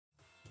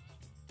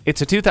It's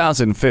a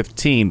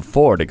 2015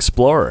 Ford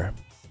Explorer.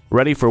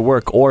 Ready for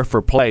work or for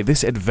play,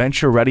 this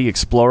adventure-ready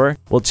Explorer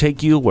will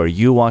take you where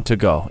you want to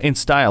go in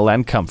style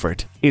and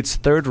comfort. Its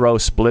third-row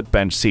split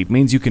bench seat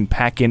means you can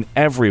pack in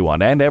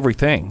everyone and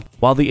everything,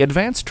 while the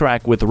advanced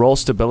track with roll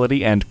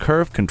stability and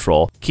curve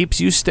control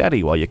keeps you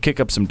steady while you kick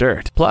up some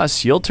dirt.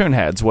 Plus, you'll turn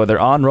heads whether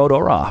on-road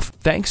or off,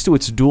 thanks to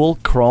its dual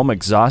chrome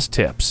exhaust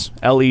tips,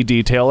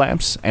 LED tail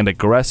lamps, and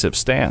aggressive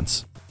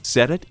stance.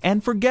 Set it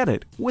and forget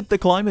it with the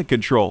climate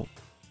control.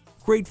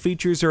 Great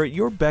features are at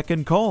your beck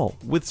and call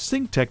with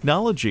Sync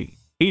technology.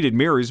 Heated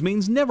mirrors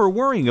means never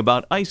worrying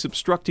about ice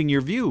obstructing your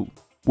view.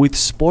 With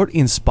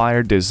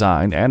sport-inspired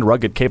design and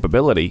rugged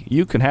capability,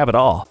 you can have it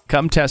all.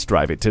 Come test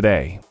drive it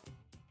today.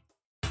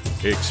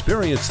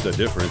 Experience the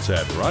difference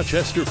at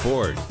Rochester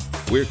Ford.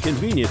 We're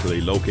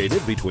conveniently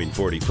located between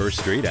 41st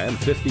Street and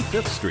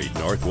 55th Street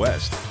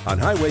Northwest on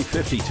Highway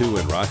 52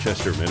 in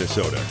Rochester,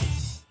 Minnesota.